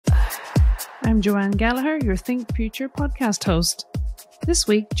I'm Joanne Gallagher, your Think.Future podcast host. This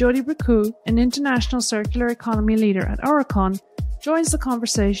week, Jodie Bricout, an international circular economy leader at Aurecon, joins the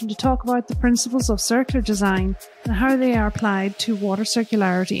conversation to talk about the principles of circular design and how they are applied to water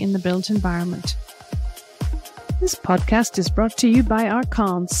circularity in the built environment. This podcast is brought to you by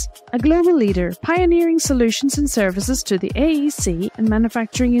Aurecon, a global leader pioneering solutions and services to the AEC and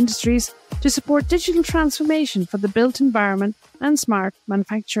manufacturing industries to support digital transformation for the built environment and smart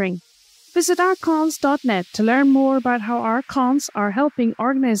manufacturing. Visit aurecons.net to learn more about how Aurecons are helping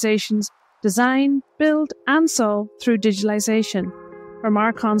organizations design, build and solve through digitalization. From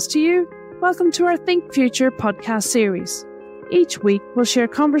Aurecons to you, welcome to our Think Future podcast series. Each week, we'll share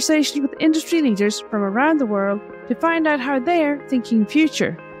conversations with industry leaders from around the world to find out how they're thinking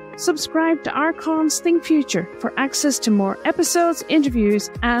future. Subscribe to Aurecon's Think Future for access to more episodes, interviews,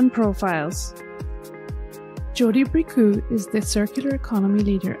 and profiles. Jodie Bricout is the circular economy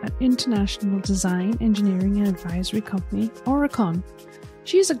leader at international design, engineering, and advisory company Aurecon.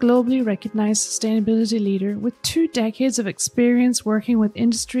 She is a globally recognized sustainability leader with 2 decades of experience working with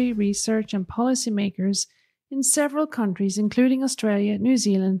industry, research, and policymakers in several countries, including Australia, New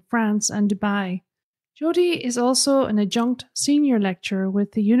Zealand, France, and Dubai. Jodie is also an Adjunct Senior Lecturer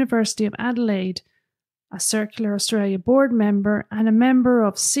with the University of Adelaide, a Circular Australia board member, and a member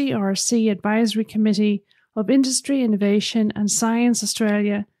of CRC Advisory Committee of Industry, Innovation and Science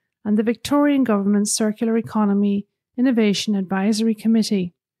Australia and the Victorian Government's Circular Economy Innovation Advisory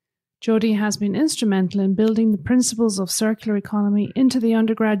Committee. Jodie has been instrumental in building the principles of circular economy into the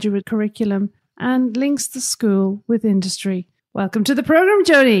undergraduate curriculum and links the school with industry. Welcome to the program,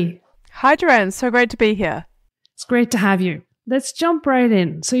 Jodie. Hi, Joanne. So great to be here. It's great to have you. Let's jump right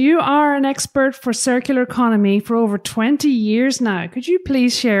in. So you are an expert for circular economy for over 20 years now. Could you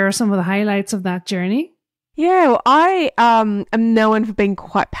please share some of the highlights of that journey? Yeah, well, I am known for being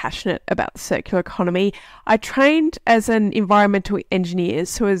quite passionate about the circular economy. I trained as an environmental engineer,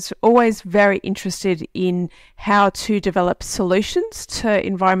 so I was always very interested in how to develop solutions to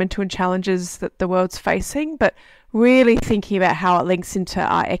environmental challenges that the world's facing, but really thinking about how it links into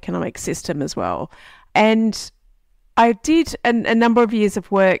our economic system as well. And I did a number of years of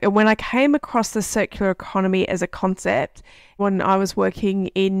work, and when I came across the circular economy as a concept, when I was working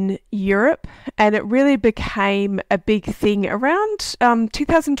in Europe, and it really became a big thing around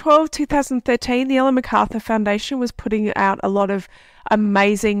 2012, 2013, the Ellen MacArthur Foundation was putting out a lot of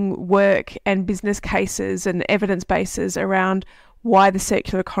amazing work and business cases and evidence bases around why the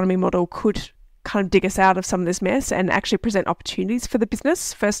circular economy model could kind of dig us out of some of this mess and actually present opportunities for the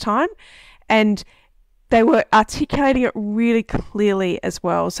business first time. And they were articulating it really clearly as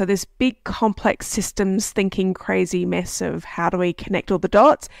well. So this big complex systems thinking crazy mess of how do we connect all the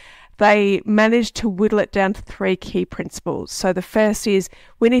dots, they managed to whittle it down to 3 key principles. So the first is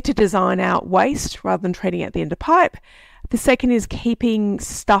we need to design out waste rather than treating it at the end of pipe. The second is keeping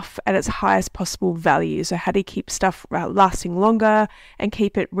stuff at its highest possible value. So how do you keep stuff lasting longer and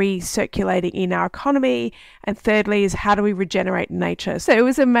keep it recirculating in our economy? And thirdly is how do we regenerate nature? So it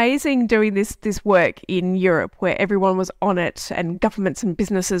was amazing doing this work in Europe where everyone was on it and governments and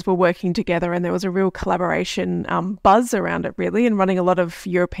businesses were working together, and there was a real collaboration buzz around it really, and running a lot of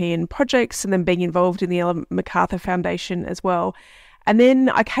European projects and then being involved in the Ellen MacArthur Foundation as well. And then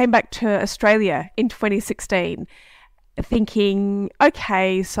I came back to Australia in 2016 thinking,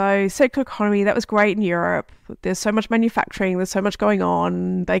 okay, so circular economy, that was great in Europe. There's so much manufacturing, there's so much going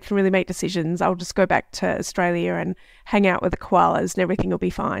on. They can really make decisions. I'll just go back to Australia and hang out with the koalas and everything will be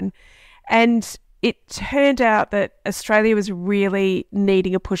fine. And it turned out that Australia was really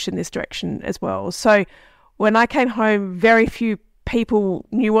needing a push in this direction as well. So when I came home, very few people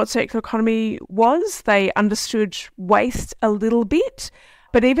knew what circular economy was. They understood waste a little bit,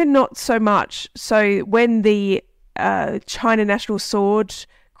 but even not so much. So when the China National Sword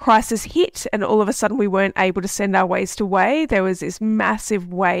crisis hit and all of a sudden we weren't able to send our waste away, there was this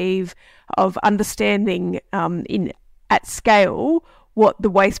massive wave of understanding at scale what the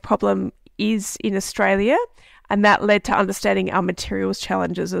waste problem is in Australia, and that led to understanding our materials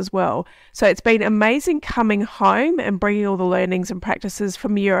challenges as well. So it's been amazing coming home and bringing all the learnings and practices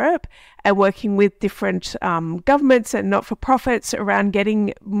from Europe and working with different governments and not-for-profits around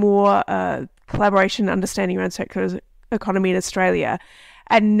getting more collaboration and understanding around circular economy in Australia.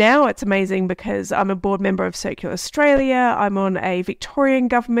 And now it's amazing because I'm a board member of Circular Australia. I'm on a Victorian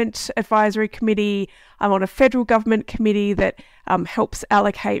government advisory committee. I'm on a federal government committee that helps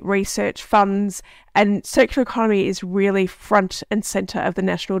allocate research funds. And circular economy is really front and centre of the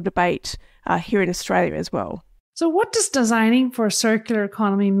national debate here in Australia as well. So what does designing for a circular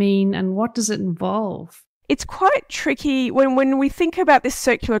economy mean and what does it involve? it's quite tricky when we think about this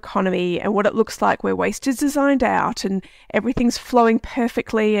circular economy and what it looks like where waste is designed out and everything's flowing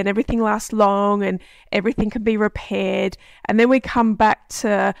perfectly and everything lasts long and everything can be repaired. And then we come back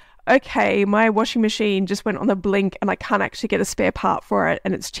to, okay, my washing machine just went on the blink and I can't actually get a spare part for it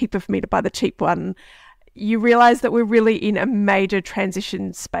and it's cheaper for me to buy the cheap one. You realize that we're really in a major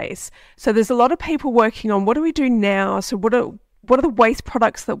transition space. So there's a lot of people working on what do we do now? So what are the waste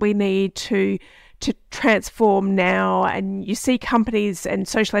products that we need to transform now? And you see companies and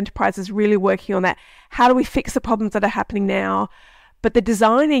social enterprises really working on that. How do we fix the problems that are happening now? But the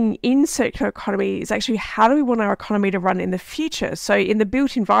designing in circular economy is actually how do we want our economy to run in the future? So in the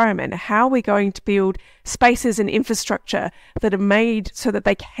built environment, how are we going to build spaces and infrastructure that are made so that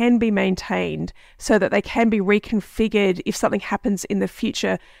they can be maintained, so that they can be reconfigured if something happens in the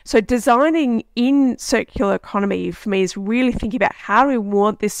future? So designing in circular economy for me is really thinking about how do we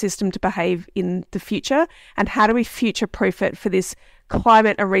want this system to behave in the future and how do we future-proof it for this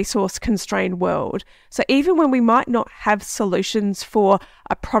climate and resource constrained world. So even when we might not have solutions for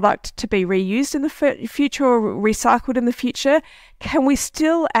a product to be reused in the future or recycled in the future, can we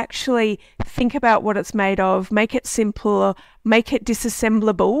still actually think about what it's made of, make it simpler, make it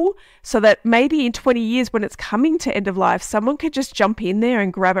disassemblable so that maybe in 20 years when it's coming to end of life, someone could just jump in there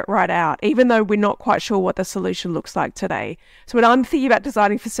and grab it right out, even though we're not quite sure what the solution looks like today. So when I'm thinking about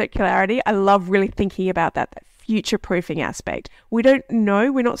designing for circularity, I love really thinking about that future-proofing aspect. We don't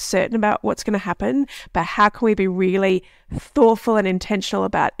know, we're not certain about what's going to happen, but how can we be really thoughtful and intentional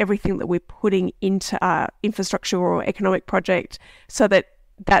about everything that we're putting into our infrastructure or economic project so that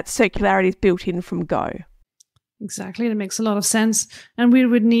that circularity is built in from go? Exactly. It makes a lot of sense. And we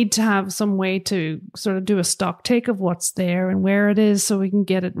would need to have some way to sort of do a stock take of what's there and where it is so we can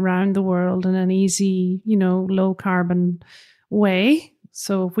get it around the world in an easy, low carbon way.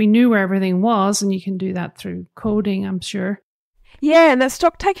 So if we knew where everything was, and you can do that through coding, I'm sure. Yeah, and that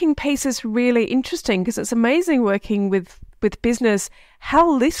stock taking piece is really interesting because it's amazing working with business how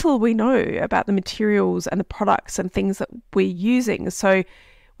little we know about the materials and the products and things that we're using. So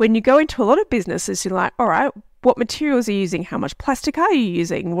when you go into a lot of businesses, you're like, all right, what materials are you using? How much plastic are you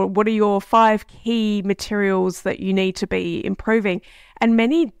using? What are your 5 key materials that you need to be improving? And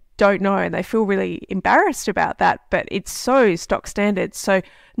many don't know and they feel really embarrassed about that, but it's so stock standard. So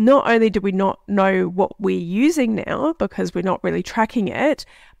not only do we not know what we're using now because we're not really tracking it,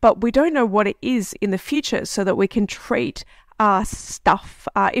 but we don't know what it is in the future so that we can treat our stuff,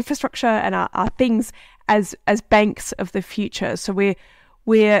 our infrastructure and our things as banks of the future. So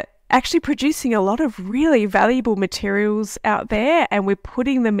we're actually producing a lot of really valuable materials out there and we're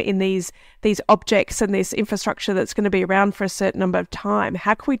putting them in these objects and this infrastructure that's going to be around for a certain number of time.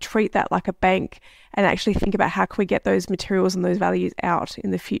 How can we treat that like a bank and actually think about how can we get those materials and those values out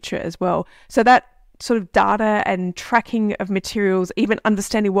in the future as well? So that sort of data and tracking of materials, even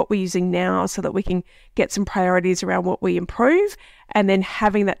understanding what we're using now so that we can get some priorities around what we improve, and then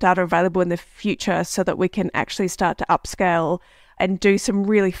having that data available in the future so that we can actually start to upscale and do some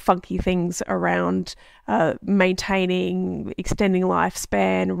really funky things around maintaining, extending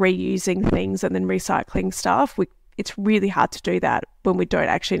lifespan, reusing things, and then recycling stuff. It's really hard to do that when we don't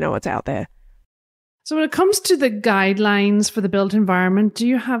actually know what's out there. So when it comes to the guidelines for the built environment, do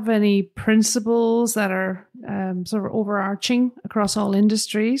you have any principles that are sort of overarching across all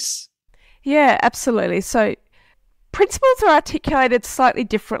industries? Yeah, absolutely. So principles are articulated slightly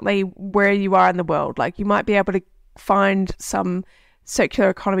differently where you are in the world. Like you might be able to find some circular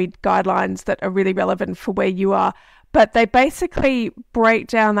economy guidelines that are really relevant for where you are, but they basically break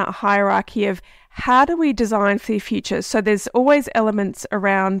down that hierarchy of how do we design for the future. So there's always elements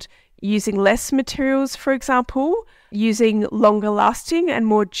around using less materials, for example, using longer lasting and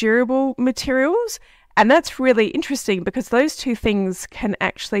more durable materials. And that's really interesting because those two things can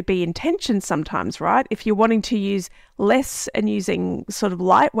actually be in tension sometimes, right? If you're wanting to use less and using sort of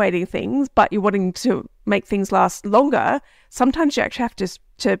lightweighting things, but you're wanting to make things last longer, sometimes you actually have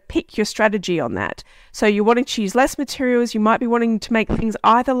to pick your strategy on that. So you're wanting to use less materials, you might be wanting to make things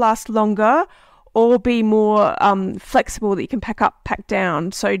either last longer or be more flexible that you can pack up, pack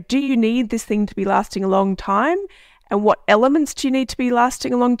down. So do you need this thing to be lasting a long time? And what elements do you need to be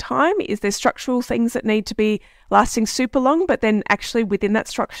lasting a long time? Is there structural things that need to be lasting super long, but then actually within that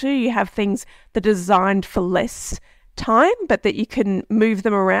structure, you have things that are designed for less time, but that you can move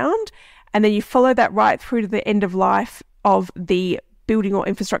them around. And then you follow that right through to the end of life of the building or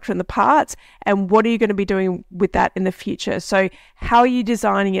infrastructure and the parts. And what are you going to be doing with that in the future? So how are you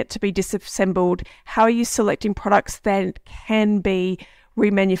designing it to be disassembled? How are you selecting products that can be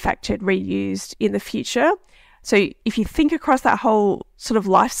remanufactured, reused in the future? So if you think across that whole sort of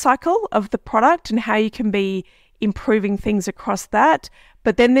life cycle of the product and how you can be improving things across that,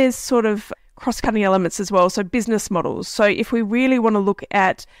 but then there's sort of cross-cutting elements as well, so business models. So if we really want to look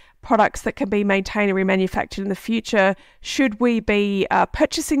at products that can be maintained and remanufactured in the future, should we be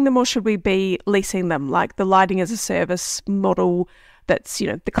purchasing them or should we be leasing them, like the lighting as a service model that's,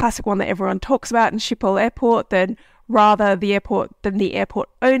 the classic one that everyone talks about in Schiphol Airport, then rather the airport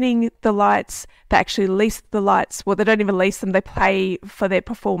owning the lights, they actually lease the lights. Well, they don't even lease them, they pay for their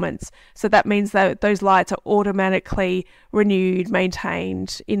performance. So that means that those lights are automatically renewed,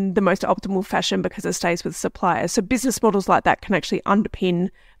 maintained in the most optimal fashion because it stays with suppliers. So business models like that can actually underpin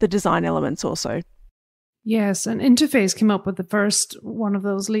the design elements also. Yes, and Interface came up with the first one of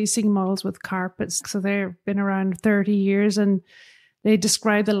those leasing models with carpets. So they've been around 30 years and they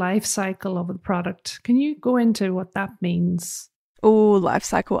describe the life cycle of the product. Can you go into what that means? Oh, life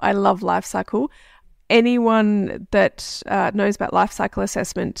cycle. I love life cycle. Anyone that knows about life cycle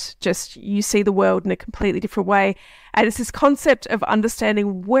assessment, just you see the world in a completely different way. And it's this concept of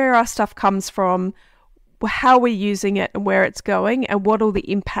understanding where our stuff comes from, how we're using it and where it's going, and what all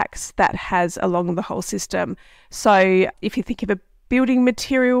the impacts that has along the whole system. So if you think of a building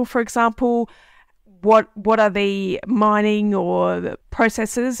material, for example, what are the mining or the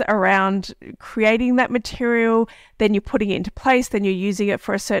processes around creating that material, then you're putting it into place, then you're using it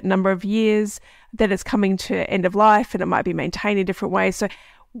for a certain number of years, then it's coming to end of life and it might be maintained in different ways. So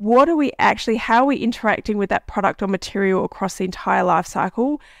how are we interacting with that product or material across the entire life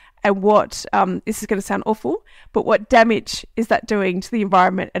cycle? And what, this is going to sound awful, but what damage is that doing to the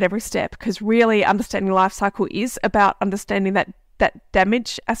environment at every step? Because really understanding life cycle is about understanding that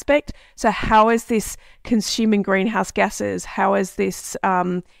damage aspect. So how is this consuming greenhouse gases? How is this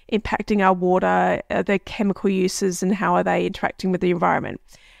impacting our water, the chemical uses, and how are they interacting with the environment?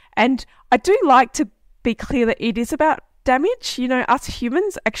 And I do like to be clear that it is about damage. Us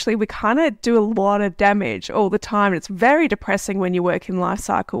humans, actually, we kind of do a lot of damage all the time. It's very depressing when you work in life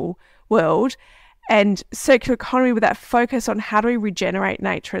cycle world. And circular economy with that focus on how do we regenerate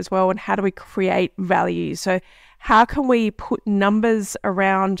nature as well and how do we create value. So how can we put numbers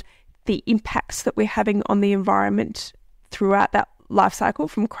around the impacts that we're having on the environment throughout that life cycle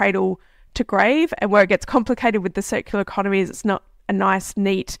from cradle to grave? And where it gets complicated with the circular economy is it's not a nice,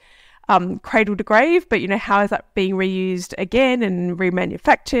 neat cradle to grave, but how is that being reused again and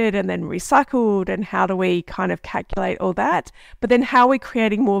remanufactured and then recycled, and how do we kind of calculate all that? But then how are we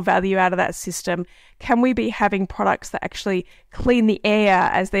creating more value out of that system? Can we be having products that actually clean the air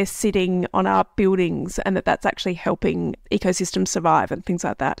as they're sitting on our buildings, and that's actually helping ecosystems survive and things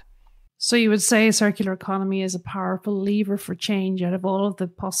like that? So you would say circular economy is a powerful lever for change out of all of the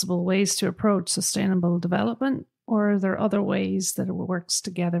possible ways to approach sustainable development? Or are there other ways that it works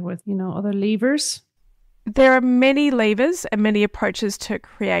together with, other levers? There are many levers and many approaches to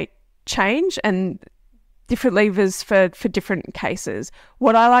create change, and different levers for different cases.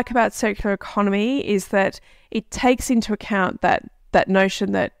 What I like about circular economy is that it takes into account that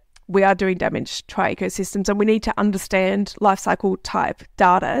notion that we are doing damage to our ecosystems, and we need to understand life cycle type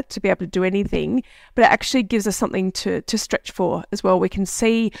data to be able to do anything, but it actually gives us something to stretch for as well. We can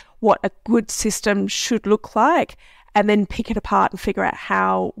see what a good system should look like and then pick it apart and figure out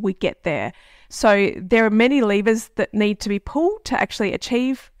how we get there. So there are many levers that need to be pulled to actually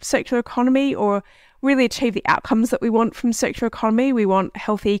achieve circular economy, or really achieve the outcomes that we want from circular economy. We want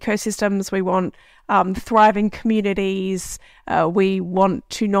healthy ecosystems, we want thriving communities, we want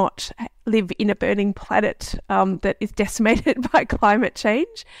to not live in a burning planet that is decimated by climate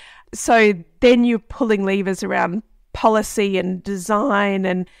change. So then you're pulling levers around policy and design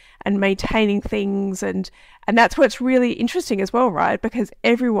and maintaining things, and that's what's really interesting as well, right? Because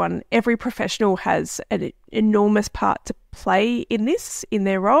every professional has an enormous part to play in this, in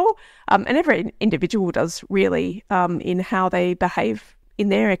their role, and every individual does really in how they behave in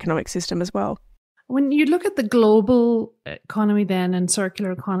their economic system as well. When you look at the global economy then and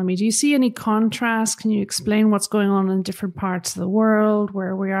circular economy, do you see any contrast? Can you explain what's going on in different parts of the world,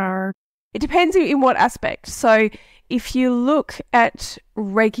 where we are? It depends in what aspect. So if you look at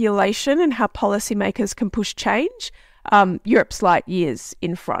regulation and how policymakers can push change, Europe's light years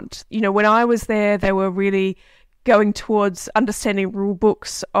in front. When I was there, they were really going towards understanding rule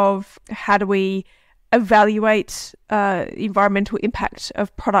books of how do we evaluate environmental impact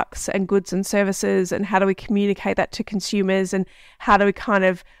of products and goods and services, and how do we communicate that to consumers, and how do we kind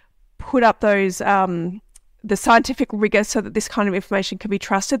of put up those the scientific rigor so that this kind of information can be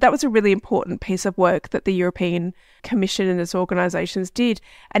trusted. That was a really important piece of work that the European Commission and its organisations did.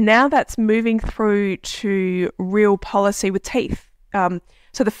 And now that's moving through to real policy with teeth.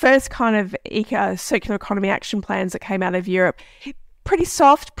 So the first kind of circular economy action plans that came out of Europe, pretty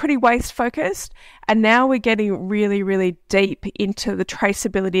soft, pretty waste focused. And now we're getting really, really deep into the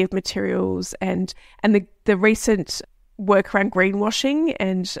traceability of materials and the recent work around greenwashing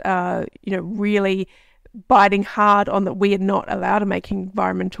and, really biting hard on that we are not allowed to make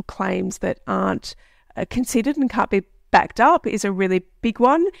environmental claims that aren't considered and can't be backed up is a really big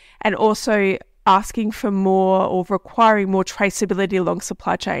one. And also asking for more or requiring more traceability along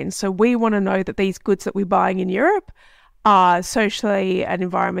supply chains. So we want to know that these goods that we're buying in Europe are socially and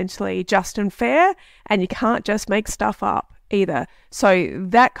environmentally just and fair, and you can't just make stuff up either. So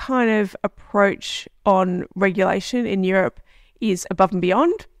that kind of approach on regulation in Europe is above and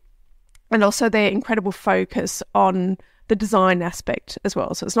beyond. And also their incredible focus on the design aspect as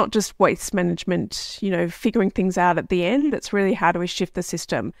well. So it's not just waste management, figuring things out at the end. It's really how do we shift the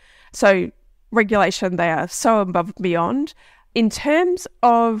system. So regulation, they are so above and beyond. In terms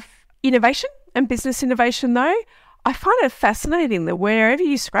of innovation and business innovation though, I find it fascinating that wherever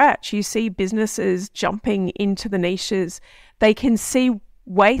you scratch, you see businesses jumping into the niches. They can see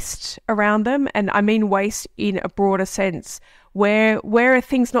waste around them, and I mean waste in a broader sense. Where are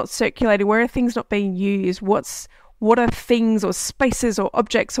things not circulating? Where are things not being used? What are things or spaces or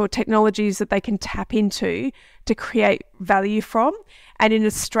objects or technologies that they can tap into to create value from? And in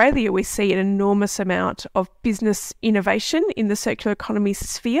Australia, we see an enormous amount of business innovation in the circular economy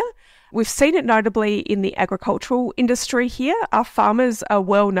sphere. We've seen it notably in the agricultural industry here. Our farmers are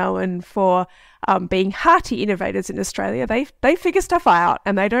well known for being hearty innovators in Australia. They figure stuff out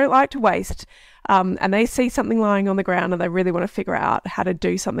and they don't like to waste. And they see something lying on the ground and they really want to figure out how to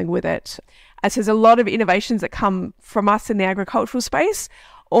do something with it. As there's a lot of innovations that come from us in the agricultural space.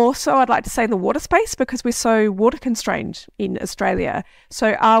 Also, I'd like to say in the water space, because we're so water constrained in Australia.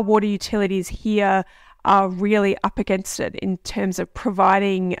 So our water utilities here are really up against it in terms of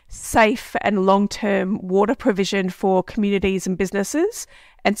providing safe and long-term water provision for communities and businesses.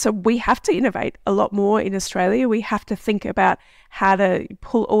 And so we have to innovate a lot more in Australia. We have to think about how to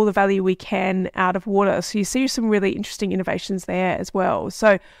pull all the value we can out of water. So you see some really interesting innovations there as well.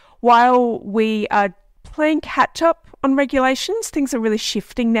 So while we are playing catch up on regulations, things are really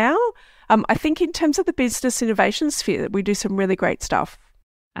shifting now. I think in terms of the business innovation sphere, we do some really great stuff.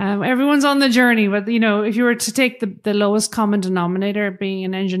 Everyone's on the journey, but if you were to take the lowest common denominator, being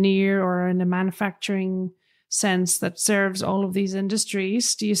an engineer or in a manufacturing sense that serves all of these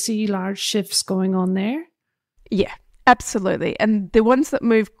industries, do you see large shifts going on there? Yeah, absolutely. And the ones that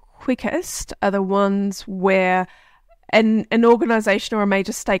move quickest are the ones where an organisation or a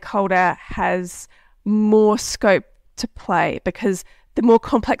major stakeholder has more scope to play, because the more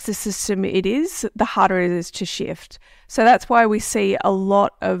complex the system it is, the harder it is to shift. So that's why we see a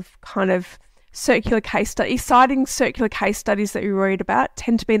lot of kind of exciting circular case studies that we read about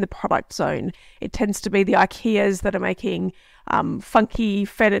tend to be in the product zone. It tends to be the IKEAs that are making funky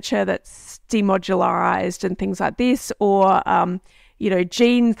furniture that's demodularized and things like this, or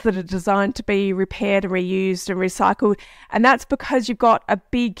jeans that are designed to be repaired and reused and recycled. And that's because you've got a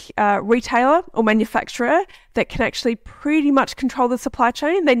big retailer or manufacturer that can actually pretty much control the supply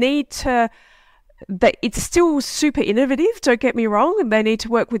chain. It's still super innovative, don't get me wrong, and they need to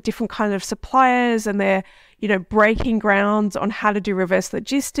work with different kinds of suppliers, and they're, breaking grounds on how to do reverse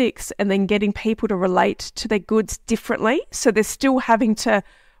logistics and then getting people to relate to their goods differently. So they're still having to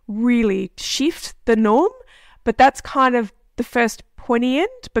really shift the norm, but that's kind of the first pointy end,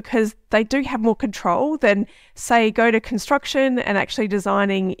 because they do have more control than, say, go to construction and actually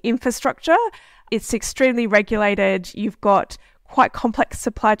designing infrastructure. It's extremely regulated. You've got quite complex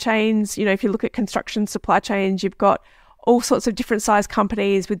supply chains. If you look at construction supply chains, you've got all sorts of different size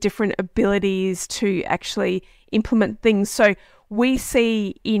companies with different abilities to actually implement things. So we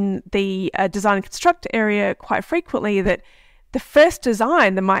see in the design and construct area quite frequently that the first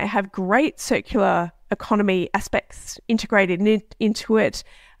design that might have great circular economy aspects integrated into it,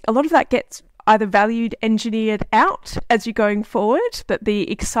 a lot of that gets either valued, engineered out as you're going forward, that the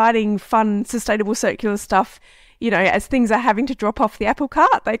exciting, fun, sustainable circular stuff, as things are having to drop off the apple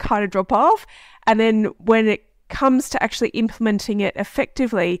cart, they kind of drop off. And then when it comes to actually implementing it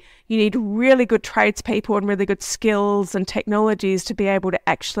effectively, you need really good tradespeople and really good skills and technologies to be able to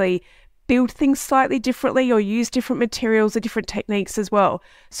actually build things slightly differently or use different materials or different techniques as well.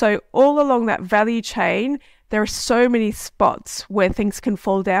 So all along that value chain, there are so many spots where things can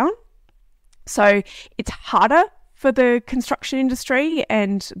fall down. So it's harder for the construction industry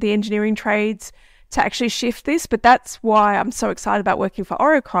and the engineering trades to actually shift this, but that's why I'm so excited about working for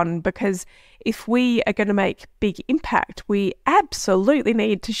Aurecon, because if we are going to make big impact, we absolutely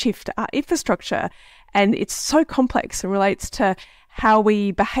need to shift our infrastructure. And it's so complex and relates to how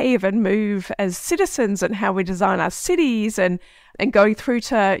we behave and move as citizens and how we design our cities and going through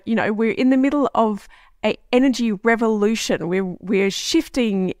to, we're in the middle of an energy revolution. We're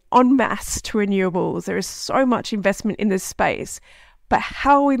shifting en masse to renewables. There is so much investment in this space. But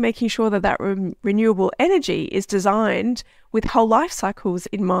how are we making sure that renewable energy is designed with whole life cycles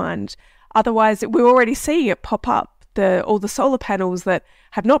in mind? Otherwise, we're already seeing it pop up, all the solar panels that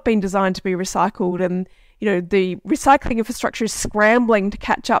have not been designed to be recycled, and the recycling infrastructure is scrambling to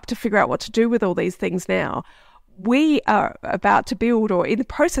catch up to figure out what to do with all these things now. We are about to build, or in the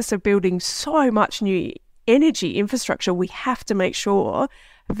process of building, so much new energy infrastructure. We have to make sure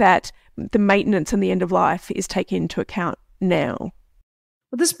that the maintenance and the end of life is taken into account now.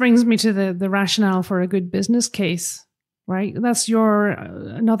 Well, this brings me to the rationale for a good business case, right? That's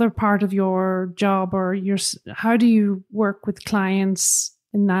another part of your job, or how do you work with clients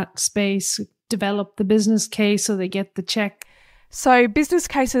in that space, develop the business case so they get the check? So business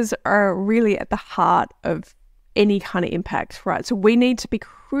cases are really at the heart of any kind of impact, right? So we need to be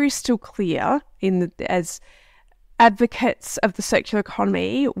crystal clear as advocates of the circular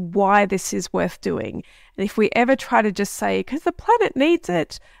economy why this is worth doing. And if we ever try to just say, because the planet needs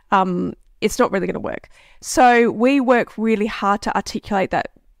it, it's not really going to work. So we work really hard to articulate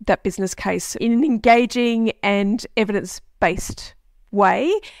that business case in an engaging and evidence-based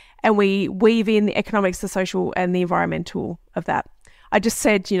way. And we weave in the economics, the social and the environmental of that. I just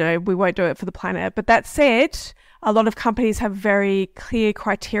said, we won't do it for the planet. But that said, a lot of companies have very clear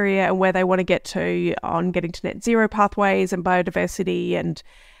criteria and where they want to get to on getting to net zero pathways and biodiversity and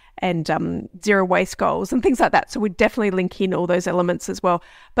zero waste goals and things like that. So we definitely link in all those elements as well.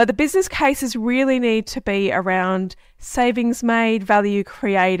 But the business cases really need to be around savings made, value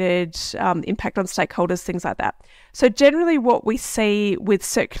created, impact on stakeholders, things like that. So generally what we see with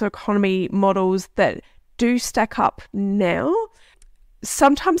circular economy models that do stack up now,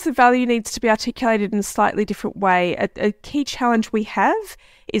 sometimes the value needs to be articulated in a slightly different way. A key challenge we have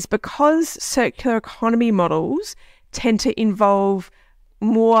is because circular economy models tend to involve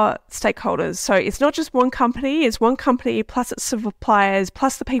more stakeholders. So it's not just one company, it's one company plus its suppliers,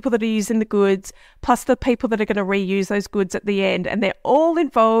 plus the people that are using the goods, plus the people that are going to reuse those goods at the end. And they're all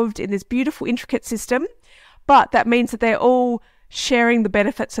involved in this beautiful, intricate system. But that means that they're all sharing the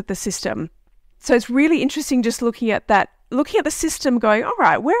benefits of the system. So it's really interesting just looking at the system going, all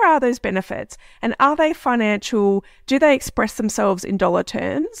right, where are those benefits? And are they financial? Do they express themselves in dollar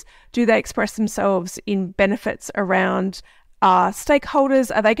terms? Do they express themselves in benefits around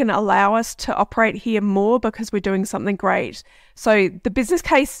stakeholders? Are they going to allow us to operate here more because we're doing something great? So the business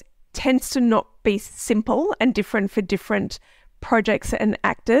case tends to not be simple and different for different projects and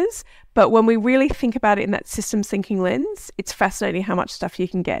actors. But when we really think about it in that systems thinking lens, it's fascinating how much stuff you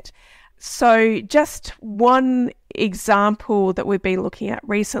can get. So just one example that we've been looking at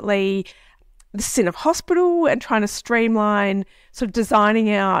recently, this is in a hospital and trying to streamline sort of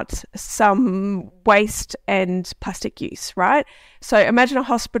designing out some waste and plastic use, right? So imagine a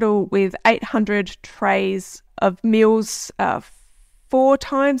hospital with 800 trays of meals 4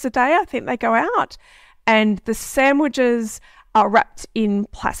 times a day, I think they go out, and the sandwiches are wrapped in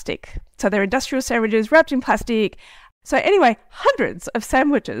plastic. So they're industrial sandwiches wrapped in plastic. So anyway, hundreds of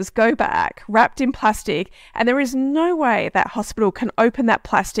sandwiches go back wrapped in plastic, and there is no way that hospital can open that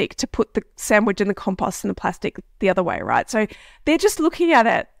plastic to put the sandwich in the compost and the plastic the other way, right? So they're just looking at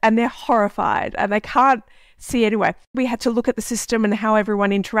it and they're horrified and they can't see anyway. We had to look at the system and how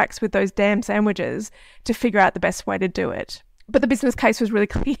everyone interacts with those damn sandwiches to figure out the best way to do it. But the business case was really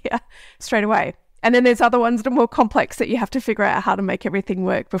clear straight away. And then there's other ones that are more complex that you have to figure out how to make everything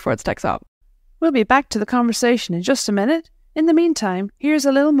work before it stacks up. We'll be back to the conversation in just a minute. In the meantime, here's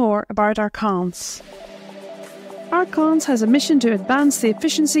a little more about Aurecon. Aurecon has a mission to advance the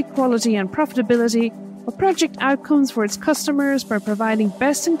efficiency, quality and profitability of project outcomes for its customers by providing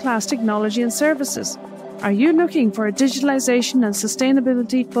best-in-class technology and services. Are you looking for a digitalization and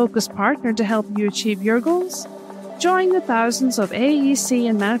sustainability-focused partner to help you achieve your goals? Join the thousands of AEC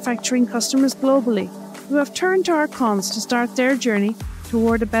and manufacturing customers globally who have turned to Aurecon to start their journey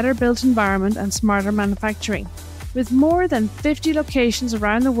toward a better built environment and smarter manufacturing. With more than 50 locations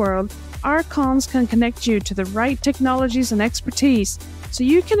around the world, Aurecon can connect you to the right technologies and expertise so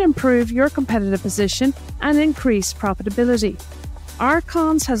you can improve your competitive position and increase profitability.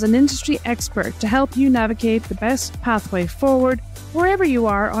 Aurecon has an industry expert to help you navigate the best pathway forward wherever you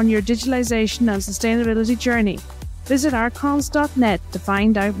are on your digitalization and sustainability journey. Visit aurecons.net to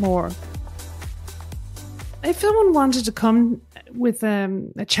find out more. If someone wanted to come with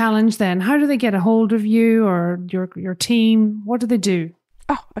a challenge, then how do they get a hold of you or your team? What do they do?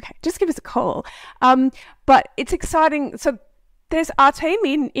 Oh, okay. Just give us a call. But it's exciting. So There's our team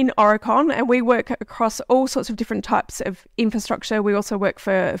in Aurecon, and we work across all sorts of different types of infrastructure. We also work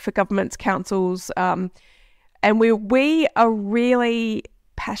for governments, councils, and we are really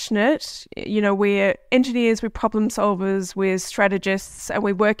passionate. We're engineers, we're problem solvers, we're strategists, and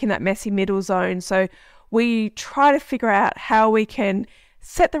we work in that messy middle zone. So we try to figure out how we can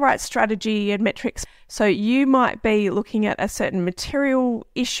set the right strategy and metrics. So you might be looking at a certain material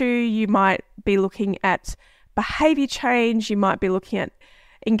issue, you might be looking at behavior change, you might be looking at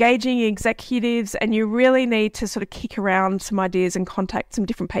engaging executives, and you really need to sort of kick around some ideas and contact some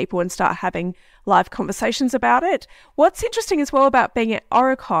different people and start having live conversations about it. What's interesting as well about being at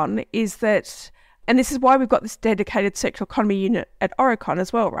Aurecon is that, and this is why we've got this dedicated circular economy unit at Aurecon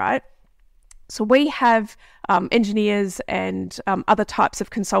as well, right? So we have engineers and other types of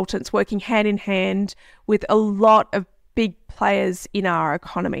consultants working hand in hand with a lot of big players in our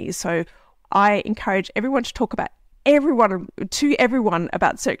economy. So I encourage everyone to talk about everyone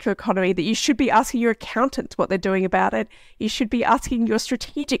about circular economy, that you should be asking your accountants what they're doing about it. You should be asking your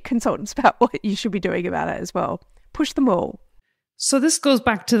strategic consultants about what you should be doing about it as well. Push them all. So this goes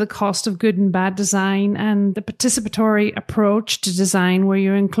back to the cost of good and bad design and the participatory approach to design, where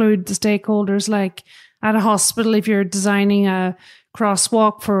you include the stakeholders. Like at a hospital, if you're designing a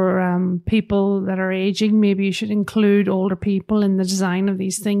crosswalk for people that are aging, maybe you should include older people in the design of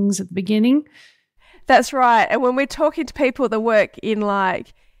these things at the beginning. That's right. And when we're talking to people that work in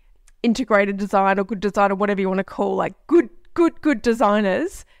like integrated design or good design or whatever you want to call, like good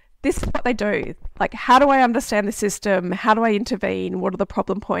designers, this is what they do. Like, how do I understand the system? How do I intervene? What are the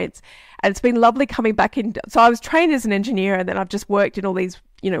problem points? And it's been lovely coming back in. So I was trained as an engineer, and then I've just worked in all these,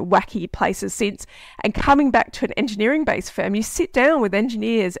 wacky places since. And coming back to an engineering-based firm, you sit down with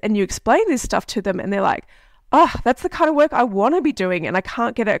engineers and you explain this stuff to them, and they're like, oh, that's the kind of work I want to be doing, and I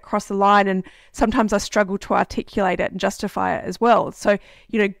can't get it across the line. And sometimes I struggle to articulate it and justify it as well. So,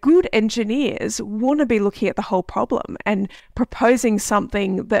 good engineers want to be looking at the whole problem and proposing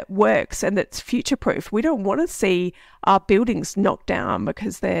something that works and that's future-proof. We don't want to see our buildings knocked down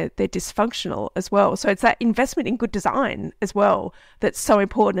because they're dysfunctional as well. So it's that investment in good design as well that's so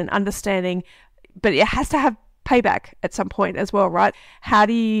important, and understanding, but it has to have payback at some point as well, right? How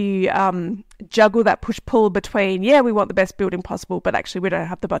do you juggle that push-pull between, we want the best building possible, but actually we don't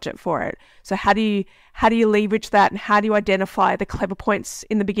have the budget for it. So how do you leverage that, and how do you identify the clever points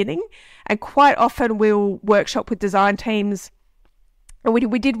in the beginning? And quite often we'll workshop with design teams. And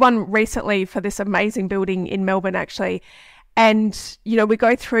we did one recently for this amazing building in Melbourne, actually. And, we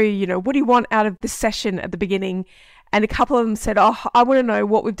go through, what do you want out of this session at the beginning? And a couple of them said, I want to know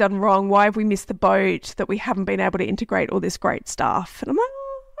what we've done wrong. Why have we missed the boat that we haven't been able to integrate all this great stuff? And I'm like,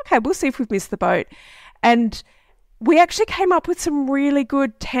 okay, we'll see if we've missed the boat. And we actually came up with some really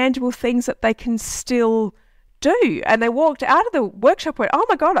good, tangible things that they can still do. And they walked out of the workshop and went, oh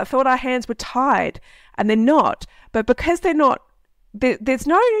my God, I thought our hands were tied. And they're not. But because they're not,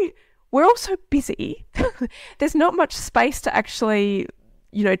 we're all so busy. There's not much space to actually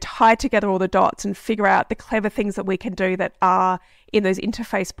tie together all the dots and figure out the clever things that we can do that are in those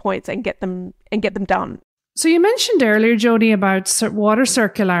interface points and get them done. So you mentioned earlier, Jodie, about water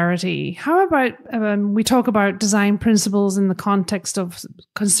circularity. How about we talk about design principles in the context of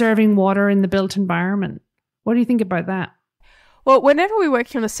conserving water in the built environment? What do you think about that? Well, whenever we're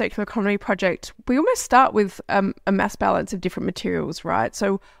working on a circular economy project, we almost start with a mass balance of different materials, right?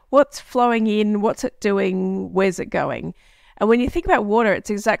 So what's flowing in, what's it doing, where's it going? And when you think about water,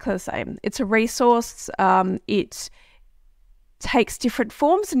 it's exactly the same. It's a resource. It takes different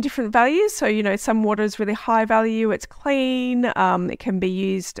forms and different values. So, some water is really high value. It's clean. It can be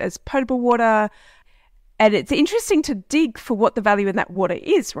used as potable water. And it's interesting to dig for what the value in that water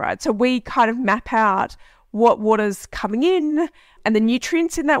is, right? So we kind of map out what water's coming in, and the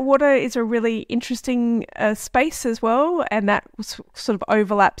nutrients in that water is a really interesting space as well. And that sort of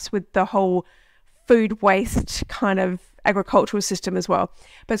overlaps with the whole food waste kind of agricultural system as well.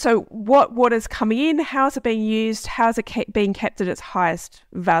 But so what water's coming in, how is it being used, how is it being kept at its highest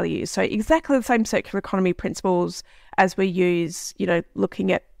value? So exactly the same circular economy principles as we use,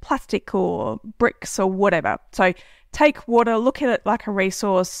 looking at plastic or bricks or whatever. So take water, look at it like a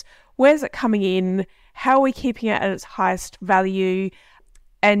resource. Where's it coming in? How are we keeping it at its highest value?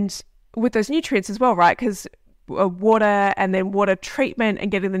 And with those nutrients as well, right? Because water and then water treatment and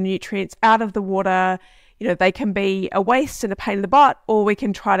getting the nutrients out of the water, they can be a waste and a pain in the butt, or we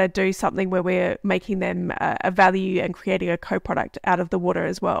can try to do something where we're making them a value and creating a co-product out of the water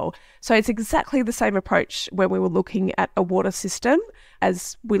as well. So it's exactly the same approach when we were looking at a water system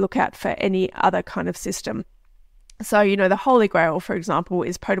as we look at for any other kind of system. So, the holy grail, for example,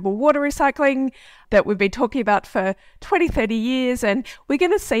 is potable water recycling that we've been talking about for 20, 30 years, and we're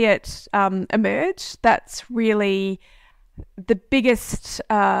going to see it emerge. That's really the biggest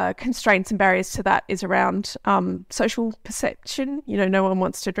constraints and barriers to that is around social perception. No one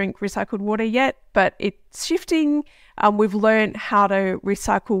wants to drink recycled water yet, but it's shifting. We've learned how to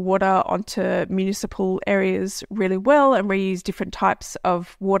recycle water onto municipal areas really well and reuse different types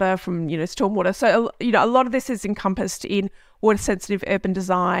of water from, stormwater. So, a lot of this is encompassed in water-sensitive urban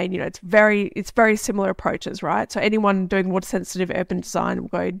design. It's very similar approaches, right? So anyone doing water-sensitive urban design will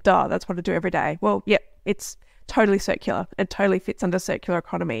go, duh, that's what I do every day. Well, yeah, it's totally circular and totally fits under circular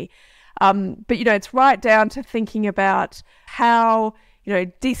economy. But, it's right down to thinking about how,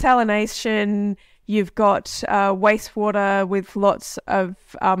 desalination. You've got wastewater with lots of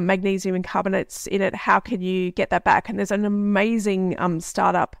magnesium and carbonates in it. How can you get that back? And there's an amazing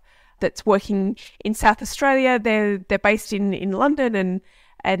startup that's working in South Australia. They're based in London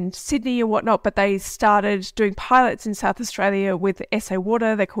and Sydney and whatnot, but they started doing pilots in South Australia with SA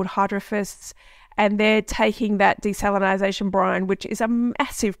Water. They're called Hydrofists. And they're taking that desalination brine, which is a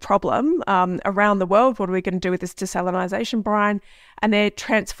massive problem around the world. What are we going to do with this desalination brine? And they're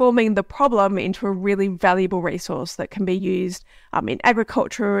transforming the problem into a really valuable resource that can be used in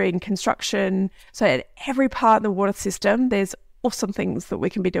agriculture, in construction. So at every part of the water system, there's awesome things that we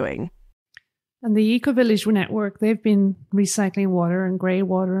can be doing. And the Eco-Village network, they've been recycling water and grey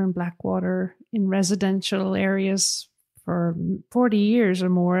water and black water in residential areas for 40 years or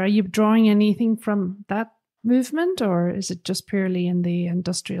more. Are you drawing anything from that movement, or is it just purely in the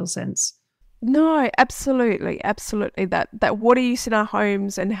industrial sense? No, absolutely. That water use in our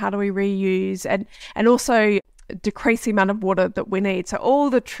homes and how do we reuse and also decrease the amount of water that we need. So all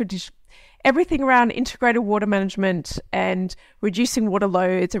the everything around integrated water management and reducing water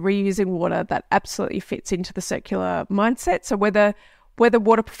loads and reusing water, that absolutely fits into the circular mindset. So whether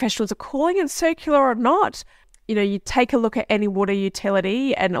water professionals are calling it circular or not, you take a look at any water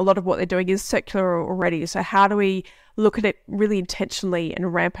utility and a lot of what they're doing is circular already. So how do we look at it really intentionally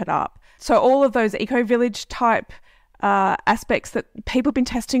and ramp it up? So all of those eco-village type aspects that people have been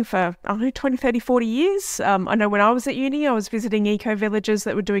testing for, 20, 30, 40 years. I know when I was at uni, I was visiting eco-villages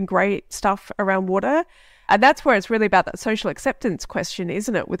that were doing great stuff around water. And that's where it's really about that social acceptance question,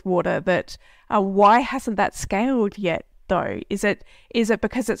 isn't it, with water, that why hasn't that scaled yet, though? Is it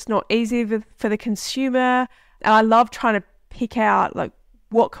because it's not easy for the consumer? And I love trying to pick out,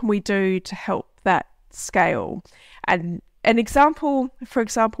 what can we do to help that scale? And an example, for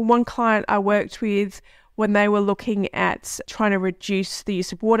example, one client I worked with when they were looking at trying to reduce the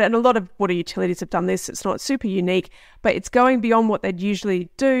use of water, and a lot of water utilities have done this, it's not super unique, but it's going beyond what they'd usually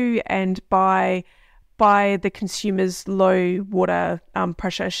do and buy the consumer's low water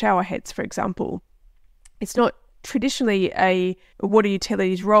pressure shower heads, for example. It's not traditionally a water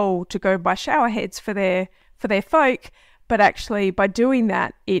utility's role to go buy shower heads for their folk, but actually by doing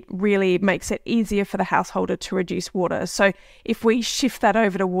that, it really makes it easier for the householder to reduce water. So if we shift that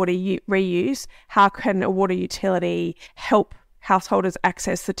over to water reuse, how can a water utility help householders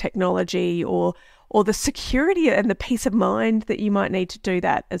access the technology or the security and the peace of mind that you might need to do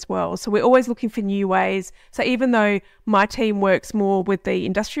that as well? So we're always looking for new ways. So even though my team works more with the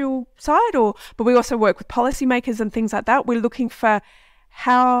industrial side, but we also work with policymakers and things like that, we're looking for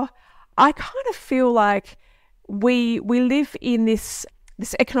how I kind of feel like we live in this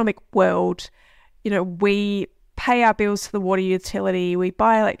economic world. We pay our bills to the water utility, we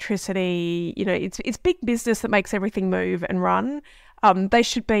buy electricity, it's big business that makes everything move and run. They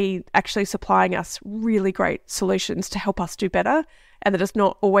should be actually supplying us really great solutions to help us do better, and that it's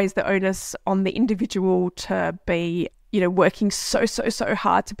not always the onus on the individual to be, working so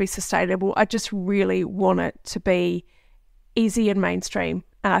hard to be sustainable. I just really want it to be easy and mainstream.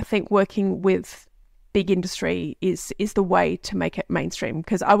 And I think working with big industry is the way to make it mainstream,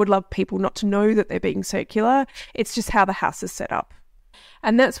 because I would love people not to know that they're being circular. It's just how the house is set up.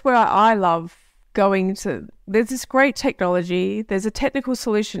 And that's where I love going to. There's this great technology, there's a technical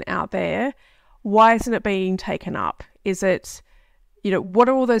solution out there. Why isn't it being taken up? Is it, what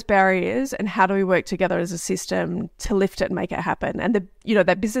are all those barriers and how do we work together as a system to lift it and make it happen? And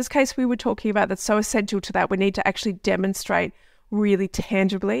that business case we were talking about, that's so essential to that. We need to actually demonstrate really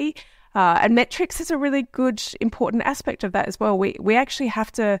tangibly. And metrics is a really good, important aspect of that as well. We actually have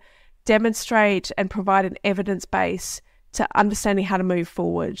to demonstrate and provide an evidence base to understanding how to move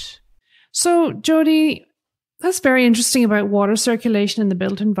forward. So, Jodie, that's very interesting about water circulation in the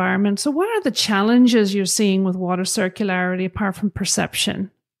built environment. So what are the challenges you're seeing with water circularity apart from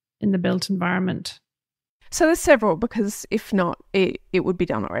perception in the built environment? So there's several, because if not, it would be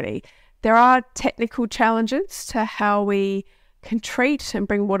done already. There are technical challenges to how we can treat and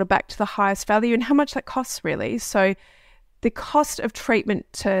bring water back to the highest value and how much that costs really. So the cost of treatment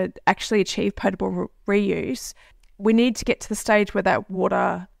to actually achieve potable reuse, we need to get to the stage where that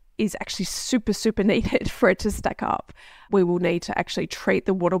water is actually super, super needed for it to stack up. We will need to actually treat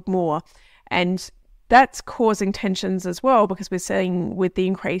the water more. And that's causing tensions as well, because we're seeing with the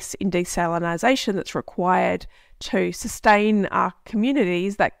increase in desalinisation that's required to sustain our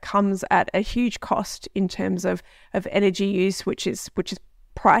communities, that comes at a huge cost in terms of energy use, which is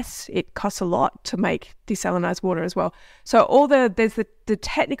price. It costs a lot to make desalinized water as well. So there's the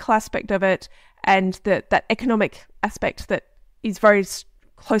technical aspect of it and that economic aspect that is very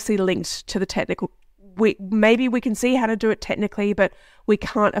closely linked to the technical. Maybe we can see how to do it technically, but we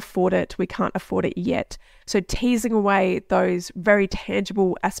can't afford it. We can't afford it yet. So teasing away those very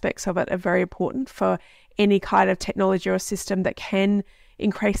tangible aspects of it are very important for any kind of technology or system that can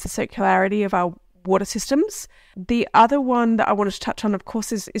increase the circularity of our water systems. The other one that I wanted to touch on, of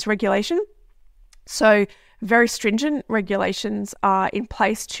course, is regulation. So very stringent regulations are in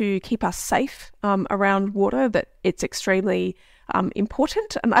place to keep us safe around water, that it's extremely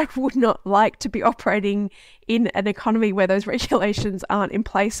important. And I would not like to be operating in an economy where those regulations aren't in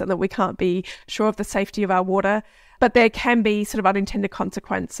place and that we can't be sure of the safety of our water. But there can be sort of unintended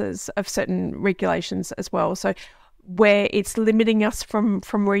consequences of certain regulations as well. So where it's limiting us from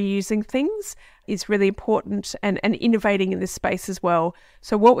reusing things is really important, and innovating in this space as well.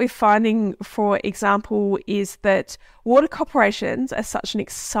 So what we're finding, for example, is that water corporations are such an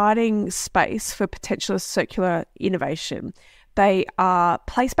exciting space for potential circular innovation. They are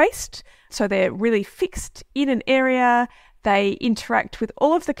place-based, so they're really fixed in an area. They interact with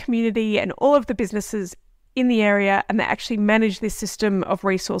all of the community and all of the businesses in the area, and they actually manage this system of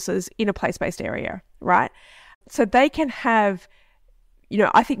resources in a place-based area, right? So they can have,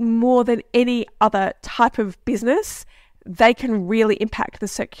 I think more than any other type of business, they can really impact the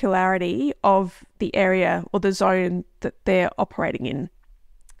circularity of the area or the zone that they're operating in.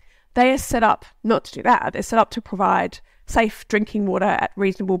 They are set up not to do that. They're set up to provide safe drinking water at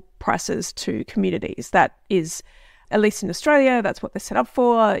reasonable prices to communities. That is, at least in Australia, that's what they're set up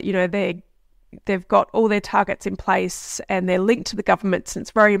for. They've got all their targets in place and they're linked to the governments, and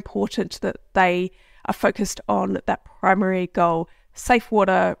it's very important that they are focused on that primary goal: safe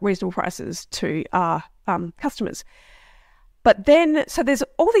water, reasonable prices to our customers. But then, so there's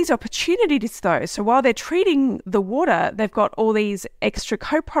all these opportunities though. So while they're treating the water, they've got all these extra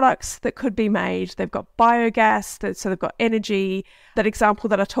co-products that could be made. They've got biogas, so they've got energy. That example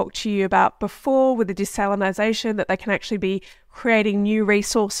that I talked to you about before with the desalinisation, that they can actually be creating new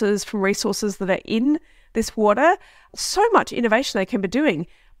resources from resources that are in this water. So much innovation they can be doing,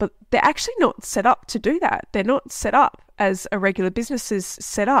 but they're actually not set up to do that. They're not set up as a regular business is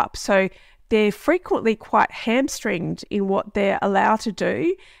set up. So they're frequently quite hamstringed in what they're allowed to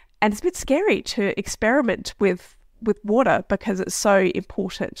do. And it's a bit scary to experiment with water because it's so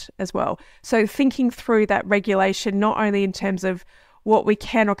important as well. So thinking through that regulation, not only in terms of what we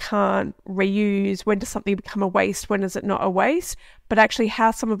can or can't reuse, when does something become a waste, when is it not a waste, but actually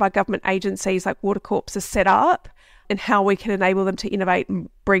how some of our government agencies like water corps are set up and how we can enable them to innovate and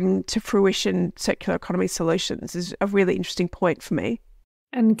bring to fruition circular economy solutions is a really interesting point for me.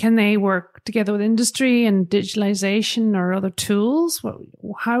 And can they work together with industry and digitalization or other tools?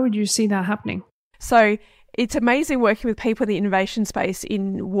 How would you see that happening? So it's amazing working with people in the innovation space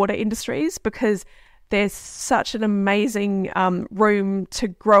in water industries, because there's such an amazing room to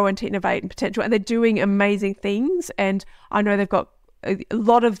grow and to innovate and potential, and they're doing amazing things. And I know they've got a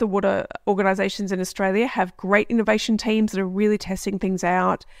lot of the water organisations in Australia have great innovation teams that are really testing things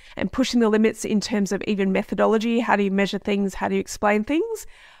out and pushing the limits in terms of even methodology. How do you measure things? How do you explain things?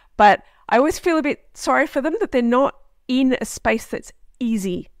 But I always feel a bit sorry for them that they're not in a space that's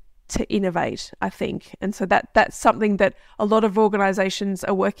easy to innovate, I think. And so that's something that a lot of organisations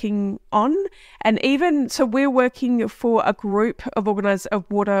are working on. And even so, we're working for a group of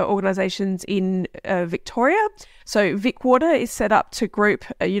water organisations in Victoria. So Vic Water is set up to group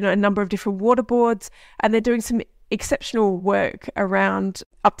a number of different water boards, and they're doing some exceptional work around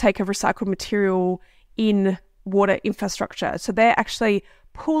uptake of recycled material in water infrastructure. So they're actually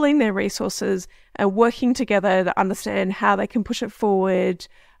pooling their resources and working together to understand how they can push it forward,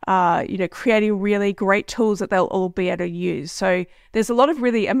 creating really great tools that they'll all be able to use. So there's a lot of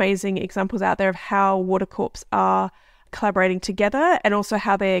really amazing examples out there of how water corps are collaborating together, and also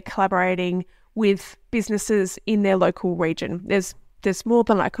how they're collaborating with businesses in their local region. There's more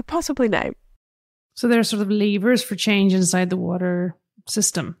than I could possibly name. So there are sort of levers for change inside the water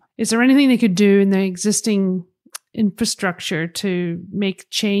system. Is there anything they could do in the existing infrastructure to make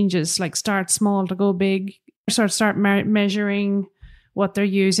changes, like start small to go big, or start measuring what they're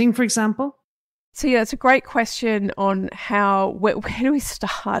using, for example? So yeah, it's a great question on where do we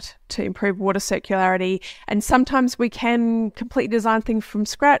start to improve water circularity? And sometimes we can completely design things from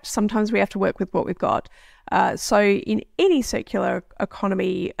scratch. Sometimes we have to work with what we've got. So in any circular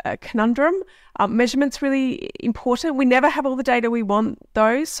economy conundrum, measurement's really important. We never have all the data we want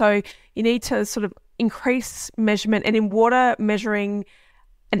though. So you need to sort of increase measurement, and in water measuring,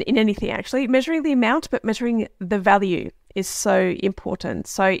 and in anything actually, measuring the amount, but measuring the value is so important.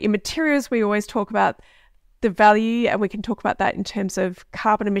 So in materials, we always talk about the value, and we can talk about that in terms of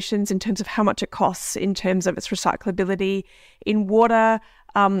carbon emissions, in terms of how much it costs, in terms of its recyclability. In water,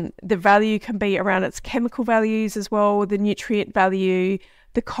 the value can be around its chemical values as well, the nutrient value,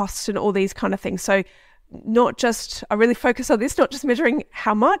 the cost, and all these kind of things. So I really focus on this, not just measuring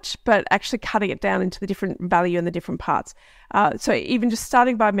how much, but actually cutting it down into the different value and the different parts. So even just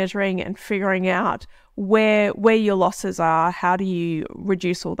starting by measuring and figuring out where your losses are, how do you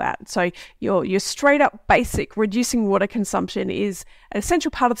reduce all that? So your straight up basic reducing water consumption is an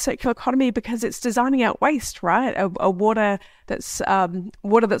essential part of the circular economy, because it's designing out waste, right? A water that's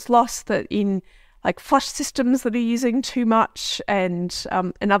lost, that in like flush systems that are using too much, and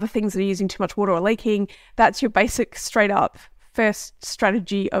other things that are using too much water or leaking. That's your basic straight up first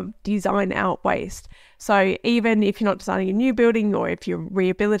strategy of design out waste. So even if you're not designing a new building, or if you're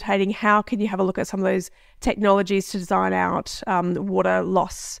rehabilitating, how can you have a look at some of those technologies to design out water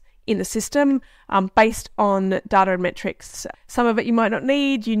loss in the system based on data and metrics? Some of it you might not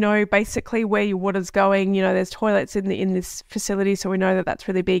need. Basically where your water's going. There's toilets in this facility, so we know that that's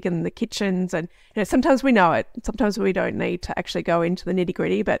really big, in the kitchens, and sometimes we know it. Sometimes we don't need to actually go into the nitty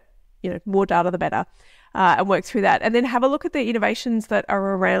gritty, but more data the better. And work through that, and then have a look at the innovations that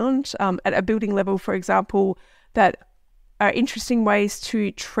are around at a building level, for example, that are interesting ways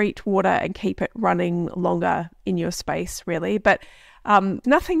to treat water and keep it running longer in your space, really. But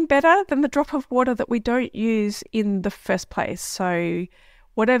nothing better than the drop of water that we don't use in the first place. So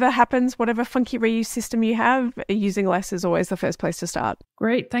whatever happens, whatever funky reuse system you have, using less is always the first place to start.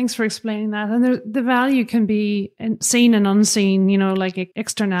 Great. Thanks for explaining that. And the value can be seen and unseen, like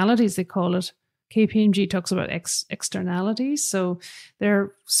externalities, they call it. KPMG talks about externalities. So there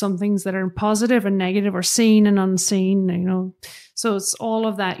are some things that are positive and negative, or seen and unseen, So it's all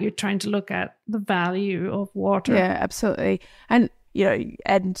of that. You're trying to look at the value of water. Yeah, absolutely. And,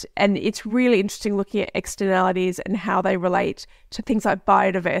 and it's really interesting looking at externalities and how they relate to things like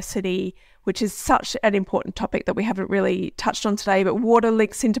biodiversity, which is such an important topic that we haven't really touched on today. But water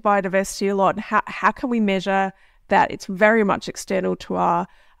links into biodiversity a lot. And how can we measure that? It's very much external to our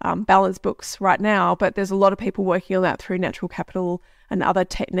balance books right now, but there's a lot of people working on that through natural capital and other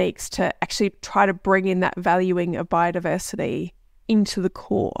techniques to actually try to bring in that valuing of biodiversity into the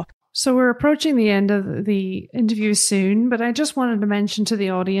core. So we're approaching the end of the interview soon, but I just wanted to mention to the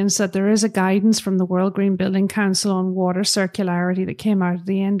audience that there is a guidance from the World Green Building Council on water circularity that came out at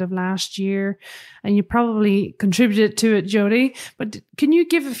the end of last year, and you probably contributed to it, Jodie. But can you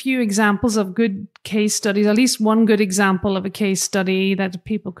give a few examples of good case studies, at least one good example of a case study that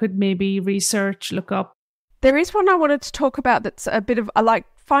people could maybe research, look up? There is one I wanted to talk about that's a bit of, I like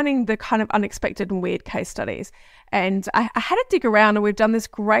finding the kind of unexpected and weird case studies. And I had to dig around, and we've done this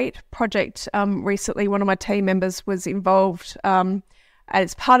great project recently. One of my team members was involved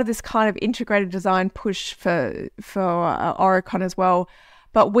as part of this kind of integrated design push for Aurecon as well.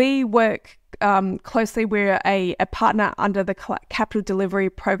 But we work closely. We're a partner under the capital delivery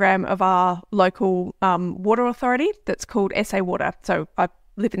program of our local water authority that's called SA Water. So I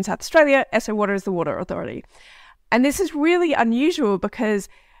live in South Australia. SA Water is the water authority. And this is really unusual because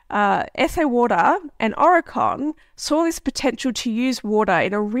SA Water and Aurecon saw this potential to use water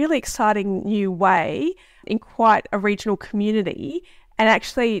in a really exciting new way in quite a regional community, and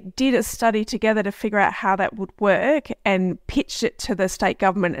actually did a study together to figure out how that would work and pitched it to the state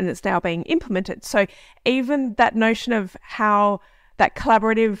government, and it's now being implemented. So even that notion of how that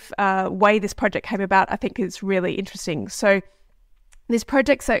collaborative way this project came about, I think is really interesting. So this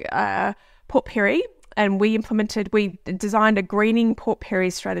project's at Port Pirie, and we designed a greening Port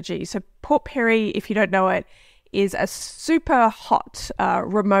Pirie strategy. So Port Pirie, if you don't know it, is a super hot,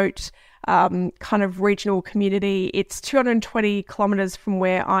 remote kind of regional community. It's 220 kilometres from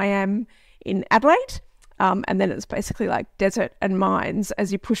where I am in Adelaide. And then it's basically like desert and mines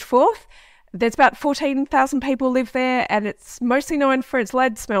as you push forth. There's about 14,000 people live there, and it's mostly known for its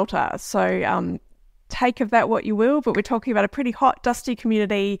lead smelter. So take of that what you will, but we're talking about a pretty hot, dusty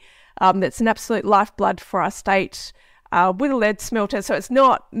community that's an absolute lifeblood for our state. with a lead smelter. So it's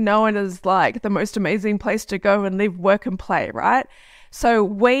not known as like the most amazing place to go and live, work and play, right? So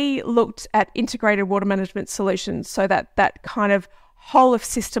we looked at integrated water management solutions, so that kind of whole of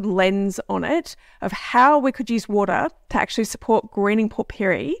system lens on it of how we could use water to actually support greening Port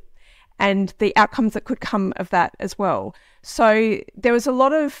Pirie and the outcomes that could come of that as well. So there was a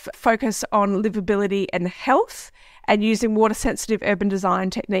lot of focus on livability and health and using water-sensitive urban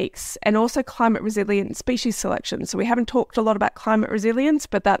design techniques and also climate-resilient species selection. So we haven't talked a lot about climate resilience,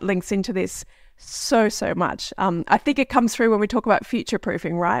 but that links into this so much. I think it comes through when we talk about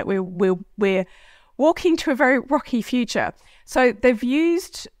future-proofing, right? We're walking to a very rocky future. So they've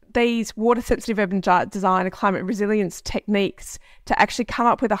used these water-sensitive urban design and climate resilience techniques to actually come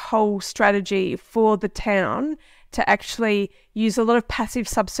up with a whole strategy for the town to actually use a lot of passive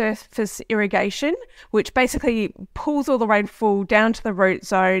subsurface irrigation, which basically pulls all the rainfall down to the root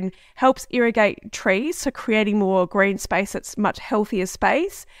zone, helps irrigate trees, so creating more green space that's much healthier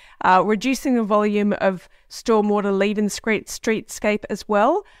space, reducing the volume of stormwater leaving the streetscape as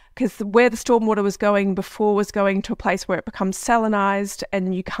well, because where the stormwater was going before was going to a place where it becomes salinized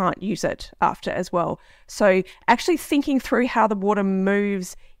and you can't use it after as well. So actually thinking through how the water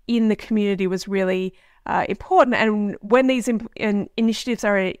moves in the community was really important. And when these initiatives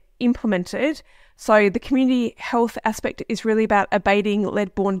are implemented, so the community health aspect is really about abating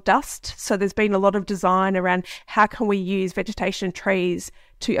lead-borne dust. So there's been a lot of design around how can we use vegetation and trees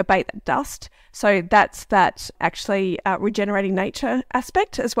to abate that dust. So that's that actually regenerating nature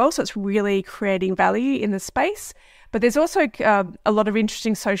aspect as well. So it's really creating value in the space. But there's also a lot of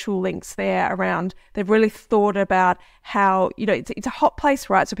interesting social links there around. They've really thought about how, it's a hot place,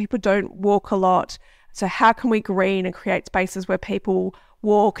 right? So people don't walk a lot. So how can we green and create spaces where people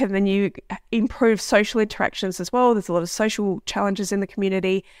walk, and then you improve social interactions as well. There's a lot of social challenges in the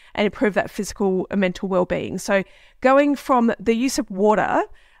community, and improve that physical and mental well-being. So going from the use of water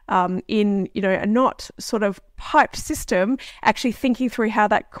in a not sort of piped system, actually thinking through how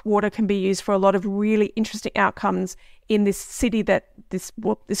that water can be used for a lot of really interesting outcomes in this city this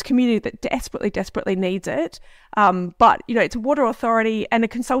community that desperately needs it. But it's a water authority and a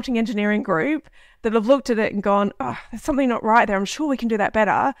consulting engineering group that have looked at it and gone, oh, there's something not right there. I'm sure we can do that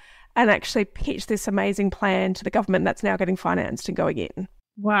better, and actually pitch this amazing plan to the government that's now getting financed and going in.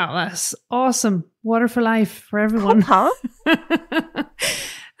 Wow, that's awesome. Water for life for everyone. Huh?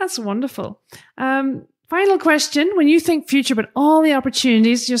 That's wonderful. Final question. When you think future, but all the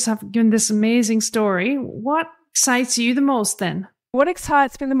opportunities you just have given this amazing story, what excites you the most then? What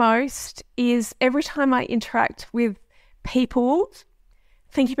excites me the most is every time I interact with people,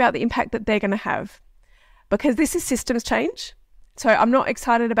 thinking about the impact that they're going to have. Because this is systems change. So I'm not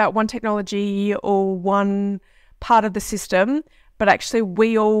excited about one technology or one part of the system, but actually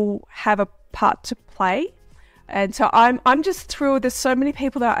we all have a part to play. And so I'm just thrilled. There's so many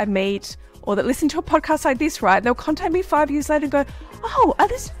people that I meet or that listen to a podcast like this, right? They'll contact me 5 years later and go, oh, I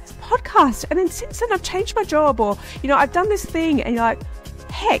listened to this podcast, and then since then I've changed my job, or, I've done this thing. And you're like,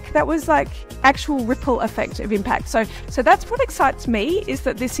 heck, that was like actual ripple effect of impact. So that's what excites me, is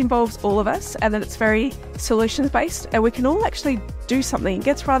that this involves all of us and that it's very solutions based, and we can all actually do something. It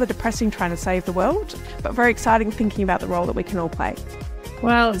gets rather depressing trying to save the world, but very exciting thinking about the role that we can all play.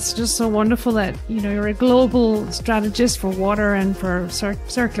 Well, it's just so wonderful that, you're a global strategist for water and for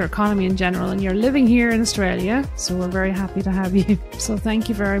circular economy in general, and you're living here in Australia. So we're very happy to have you. So thank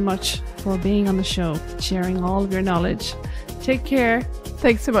you very much for being on the show, sharing all of your knowledge. Take care.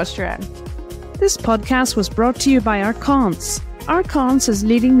 Thanks so much, Joanne. This podcast was brought to you by Aurecon. Aurecon is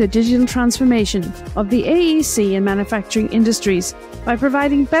leading the digital transformation of the AEC and manufacturing industries by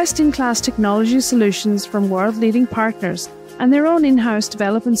providing best-in-class technology solutions from world-leading partners and their own in-house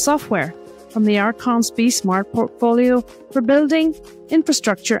development software, from the Aurecon Be Smart portfolio for building,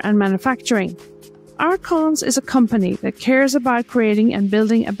 infrastructure and manufacturing. Aurecon is a company that cares about creating and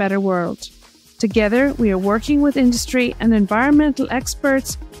building a better world. Together, we are working with industry and environmental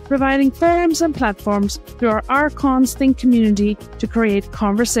experts, providing forums and platforms through our Aurecon Think community to create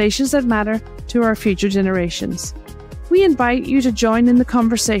conversations that matter to our future generations. We invite you to join in the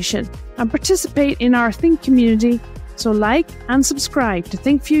conversation and participate in our Think community. So like and subscribe to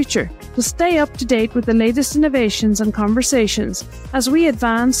Think.Future to stay up to date with the latest innovations and conversations as we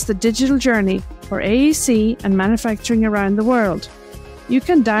advance the digital journey for AEC and manufacturing around the world. You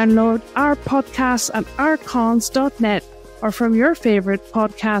can download our podcasts at aurecons.net or from your favourite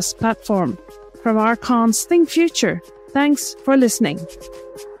podcast platform. From Aurecon's Think.Future, thanks for listening.